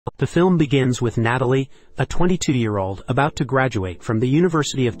The film begins with Natalie, a 22-year-old about to graduate from the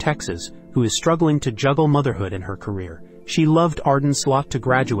University of Texas, who is struggling to juggle motherhood and her career. She loved Arden Slot to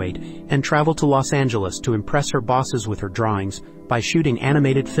graduate and travel to Los Angeles to impress her bosses with her drawings by shooting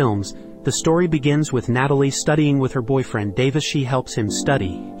animated films. The story begins with Natalie studying with her boyfriend Davis. She helps him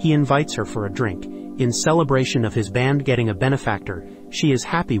study. He invites her for a drink. In celebration of his band getting a benefactor, she is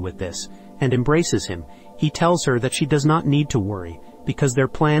happy with this and embraces him. He tells her that she does not need to worry, because their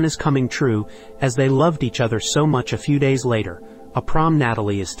plan is coming true, as they loved each other so much. A few days later, a prom,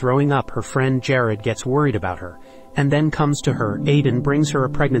 Natalie is throwing up. Her friend Jared gets worried about her, and then comes to her. Aiden brings her a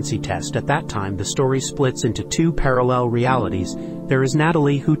pregnancy test. At that time, the story splits into two parallel realities. There is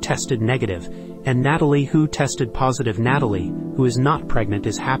Natalie, who tested negative, and Natalie, who tested positive. Natalie, who is not pregnant,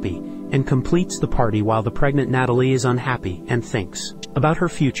 is happy and completes the party, while the pregnant Natalie is unhappy and thinks about her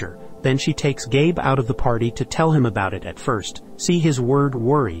future. Then she takes Gabe out of the party to tell him about it. At first, see his word,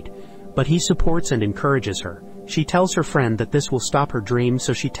 worried, but he supports and encourages her. She tells her friend that this will stop her dream,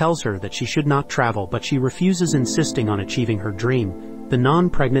 so she tells her that she should not travel, but she refuses, insisting on achieving her dream. The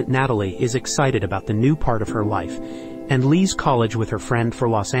non-pregnant Natalie is excited about the new part of her life and leaves college with her friend for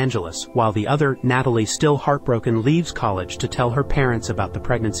Los Angeles, while the other, Natalie, still heartbroken, leaves college to tell her parents about the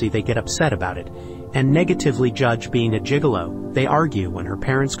pregnancy. They get upset about it and negatively judge being a gigolo. They argue when her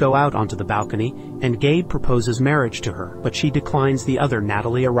parents go out onto the balcony, and Gabe proposes marriage to her, but she declines. The other,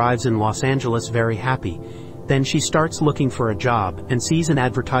 Natalie, arrives in Los Angeles very happy. Then she starts looking for a job and sees an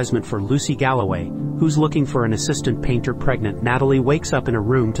advertisement for Lucy Galloway, who's looking for an assistant painter. Pregnant Natalie wakes up in a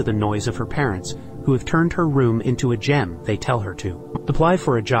room to the noise of her parents, who have turned her room into a gem. They tell her to apply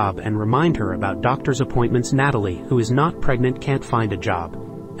for a job and remind her about doctor's appointments. Natalie, who is not pregnant, can't find a job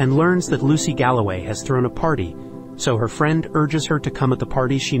and learns that Lucy Galloway has thrown a party, so her friend urges her to come at the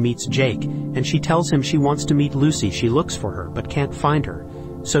party. She meets Jake, and she tells him she wants to meet Lucy. She looks for her but can't find her,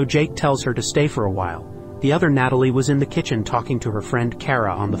 so Jake tells her to stay for a while. The other, Natalie, was in the kitchen talking to her friend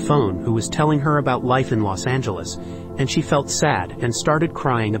Kara on the phone, who was telling her about life in Los Angeles, and she felt sad and started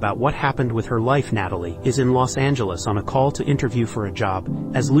crying about what happened with her life. Natalie is in Los Angeles on a call to interview for a job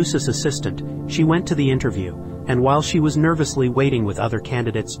as Lucy's assistant. She went to the interview, and while she was nervously waiting with other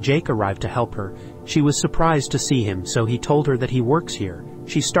candidates, Jake arrived to help her. She was surprised to see him, so he told her that he works here.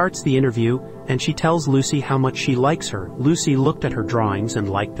 She starts the interview, and she tells Lucy how much she likes her. Lucy looked at her drawings and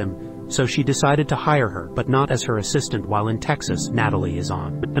liked them, so she decided to hire her, but not as her assistant. While in Texas, Natalie is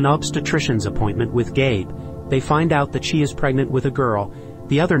on an obstetrician's appointment with Gabe. They find out that she is pregnant with a girl.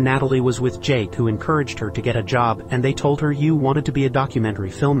 The other, Natalie, was with Jake, who encouraged her to get a job, and they told her you wanted to be a documentary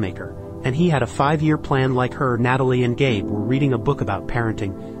filmmaker, and he had a 5-year plan like her. Natalie and Gabe were reading a book about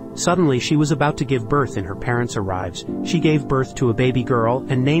parenting. Suddenly she was about to give birth, and her parents arrives. She gave birth to a baby girl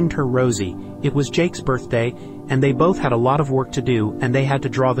and named her Rosie. It was Jake's birthday, and they both had a lot of work to do, and they had to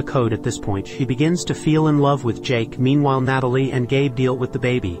draw the code. At this point, she begins to feel in love with Jake. Meanwhile, Natalie and Gabe deal with the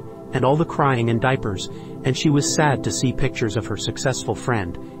baby and all the crying and diapers, and she was sad to see pictures of her successful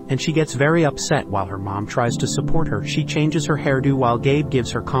friend, and she gets very upset while her mom tries to support her. She changes her hairdo while Gabe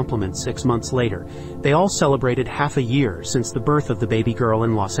gives her compliments. 6 months later, they all celebrated half a year since the birth of the baby girl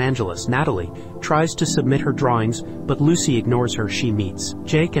in Los Angeles. Natalie tries to submit her drawings, but Lucy ignores her. She meets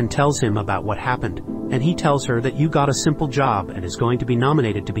Jake and tells him about what happened, and he tells her that you got a simple job and is going to be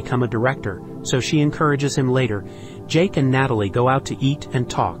nominated to become a director, so she encourages him. Later, Jake and Natalie go out to eat and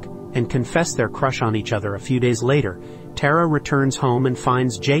talk and confess their crush on each other. A few days later, Tara returns home and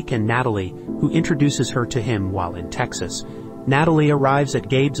finds Jake and Natalie, who introduces her to him. While in Texas, Natalie arrives at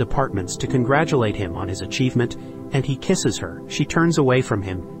Gabe's apartments to congratulate him on his achievement, and he kisses her. She turns away from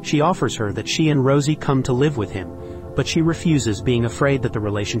him. She offers her that she and Rosie come to live with him, but she refuses, being afraid that the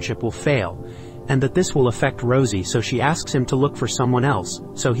relationship will fail and that this will affect Rosie, so she asks him to look for someone else,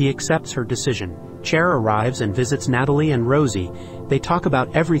 so he accepts her decision. Cher arrives and visits Natalie and Rosie. They talk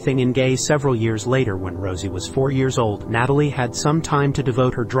about everything in Gay. Several years later, when Rosie was 4 years old, Natalie had some time to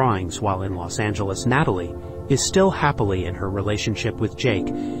devote her drawings. While in Los Angeles, Natalie is still happily in her relationship with Jake,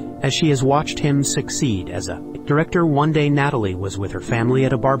 as she has watched him succeed as a director. One day, Natalie was with her family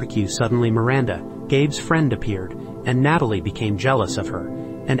at a barbecue. Suddenly, Miranda, Gabe's friend, appeared, and Natalie became jealous of her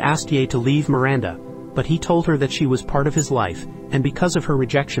and asked Ye to leave Miranda, but he told her that she was part of his life, and because of her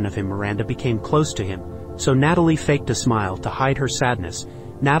rejection of him, Miranda became close to him. So Natalie faked a smile to hide her sadness.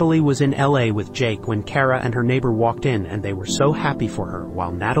 Natalie was in LA with Jake when Kara and her neighbor walked in, and they were so happy for her,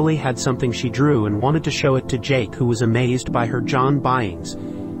 while Natalie had something she drew and wanted to show it to Jake, who was amazed by her John buyings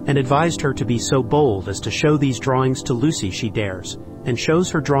and advised her to be so bold as to show these drawings to Lucy. She dares and shows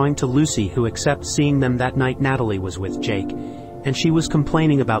her drawing to Lucy, who accepts. Seeing them that night, Natalie was with Jake, and she was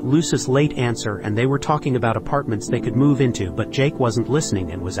complaining about Lucy's late answer, and they were talking about apartments they could move into, but Jake wasn't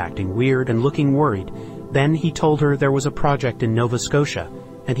listening and was acting weird and looking worried. Then he told her there was a project in Nova Scotia,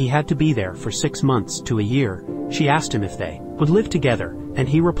 and he had to be there for 6 months to a year. She asked him if they would live together, and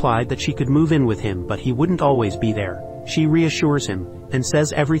he replied that she could move in with him, but he wouldn't always be there. She reassures him and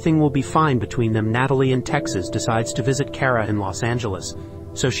says everything will be fine between them. Natalie in Texas decides to visit Kara in Los Angeles,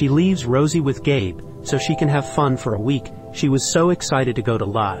 so she leaves Rosie with Gabe so she can have fun for a week. She was so excited to go to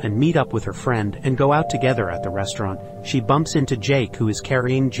La and meet up with her friend and go out together at the restaurant. She bumps into Jake, who is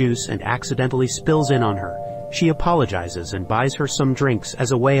carrying juice, and accidentally spills in on her. She apologizes and buys her some drinks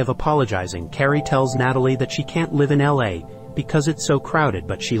as a way of apologizing. Carrie tells Natalie that she can't live in LA because it's so crowded,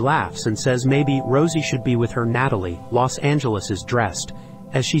 but she laughs and says maybe Rosie should be with her. Natalie, Los Angeles, is dressed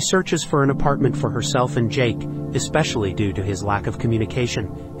as she searches for an apartment for herself and Jake, especially due to his lack of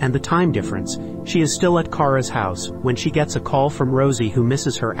communication and the time difference. She is still at Kara's house when she gets a call from Rosie, who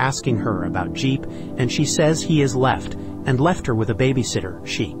misses her, asking her about Jeep, and she says he is left her with a babysitter.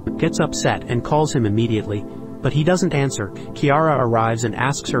 She gets upset and calls him immediately, but he doesn't answer. Kiara arrives and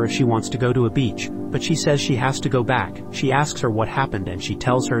asks her if she wants to go to a beach, but she says she has to go back. She asks her what happened, and she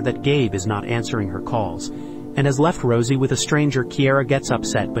tells her that Gabe is not answering her calls and has left Rosie with a stranger. Kiara gets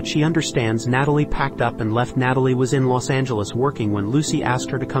upset, but she understands. Natalie packed up and left. Natalie was in Los Angeles working when Lucy asked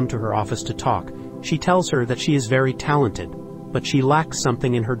her to come to her office to talk. She tells her that she is very talented, but she lacks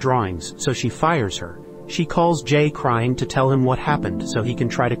something in her drawings, so she fires her. She calls Jay crying to tell him what happened so he can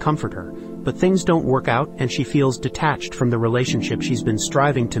try to comfort her, but things don't work out and she feels detached from the relationship she's been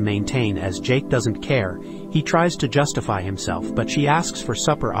striving to maintain. As Jake doesn't care, he tries to justify himself, but she asks for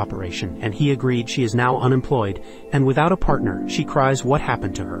supper operation and he agreed. She is now unemployed and without a partner. She cries what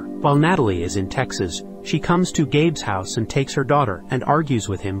happened to her. While Natalie is in Texas, she comes to Gabe's house and takes her daughter and argues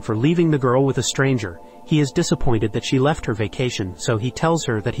with him for leaving the girl with a stranger. He is disappointed that she left her vacation, so he tells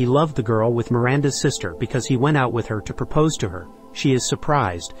her that he loved the girl with Miranda's sister because he went out with her to propose to her. She is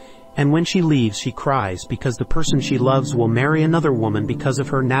surprised, and when she leaves she cries because the person she loves will marry another woman because of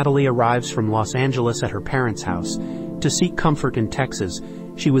her. Natalie arrives from Los Angeles at her parents' house to seek comfort in Texas.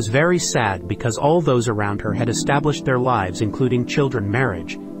 She was very sad because all those around her had established their lives, including children,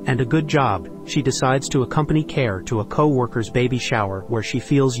 marriage, and a good job. She decides to accompany Kara to a co-worker's baby shower where she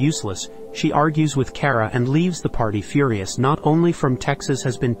feels useless. She argues with Kara and leaves the party furious. Not only from Texas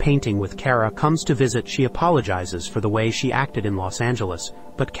has been painting with Kara comes to visit. She apologizes for the way she acted in Los Angeles,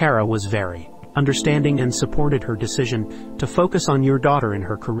 but Kara was very understanding and supported her decision to focus on your daughter in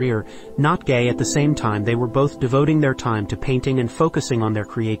her career, not gay. At the same time, they were both devoting their time to painting and focusing on their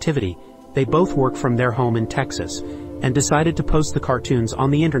creativity. They both work from their home in Texas and decided to post the cartoons on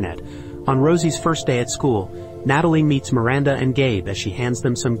the internet. On Rosie's first day at school, Natalie meets Miranda and Gabe as she hands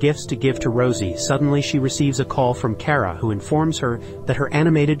them some gifts to give to Rosie. Suddenly she receives a call from Kara, who informs her that her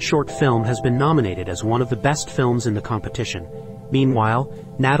animated short film has been nominated as one of the best films in the competition. Meanwhile,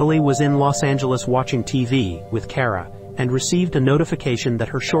 Natalie was in Los Angeles watching TV with Kara and received a notification that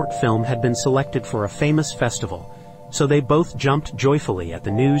her short film had been selected for a famous festival. So they both jumped joyfully at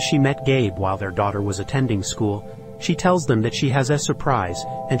the news. She met Gabe while their daughter was attending school. She tells them that she has a surprise,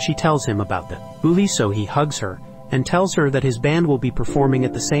 and she tells him about the movie, so he hugs her and tells her that his band will be performing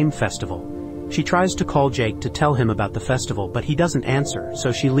at the same festival. She tries to call Jake to tell him about the festival, but he doesn't answer,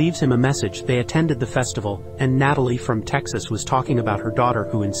 so she leaves him a message. They attended the festival, and Natalie from Texas was talking about her daughter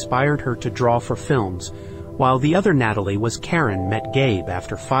who inspired her to draw for films, while the other Natalie was Karen. Met Gabe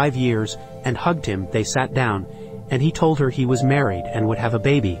after 5 years and hugged him. They sat down, and he told her he was married and would have a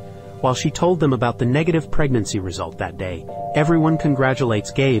baby. While she told them about the negative pregnancy result that day, everyone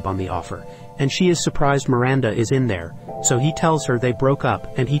congratulates Gabe on the offer, and she is surprised Miranda is in there, so he tells her they broke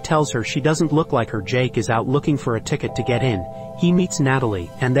up, and he tells her she doesn't look like her. Jake is out looking for a ticket to get in. He meets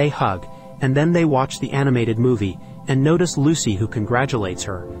Natalie, and they hug, and then they watch the animated movie, and notice Lucy, who congratulates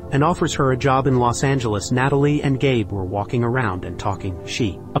her and offers her a job in Los Angeles. Natalie and Gabe were walking around and talking.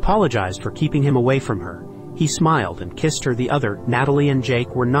 She apologized for keeping him away from her. He smiled and kissed her. The other, Natalie and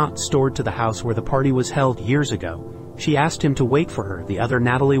Jake, were not stored to the house where the party was held years ago. She asked him to wait for her. The other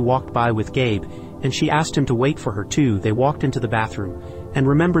Natalie walked by with Gabe, and she asked him to wait for her too. They walked into the bathroom and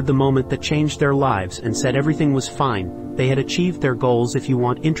remembered the moment that changed their lives and said everything was fine. They had achieved their goals. If you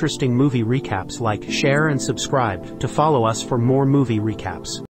want interesting movie recaps, like, share and subscribe to follow us for more movie recaps.